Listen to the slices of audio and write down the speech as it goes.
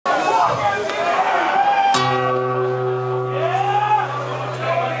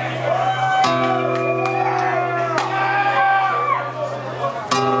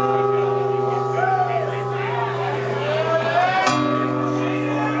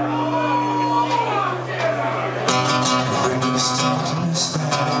promised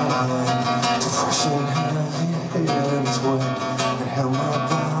that night, too fresh and heavy, hands wet, and held my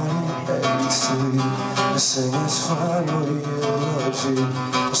body hastily. The singer's final eulogy,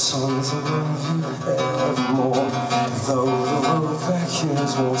 the songs of love you evermore. Though the road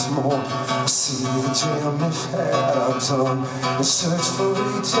vacuums once more, I see the damage had undone, in search for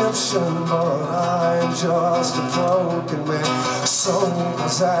redemption, but I'm just a broken man. So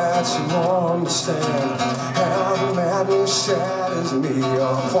cause that you understand how the madness shatters me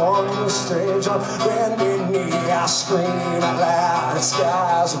upon the stage on bended knee. I scream out loud, the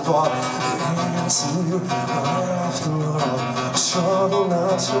skies above, answer you right after all. Struggle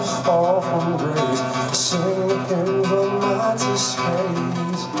not to fall from grace, sing the hymns of my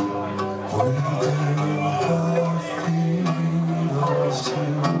disgrace. We gave our feelings to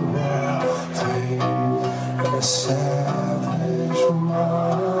our pain, a savage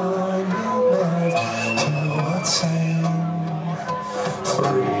monument to attain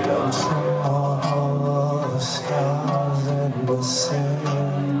freedom from all the scars and the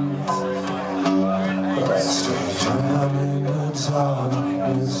sins. Let's just drown in the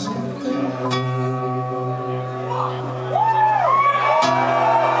darkness again.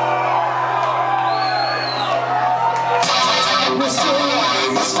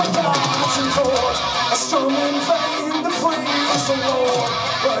 Mysteries forgotten chords, a strum in vain to praise the Lord,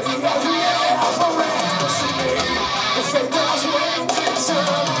 but He has never answered me. The faith has wings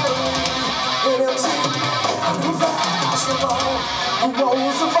eternally, an empty and vast alone, who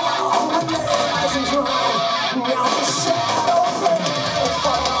rose above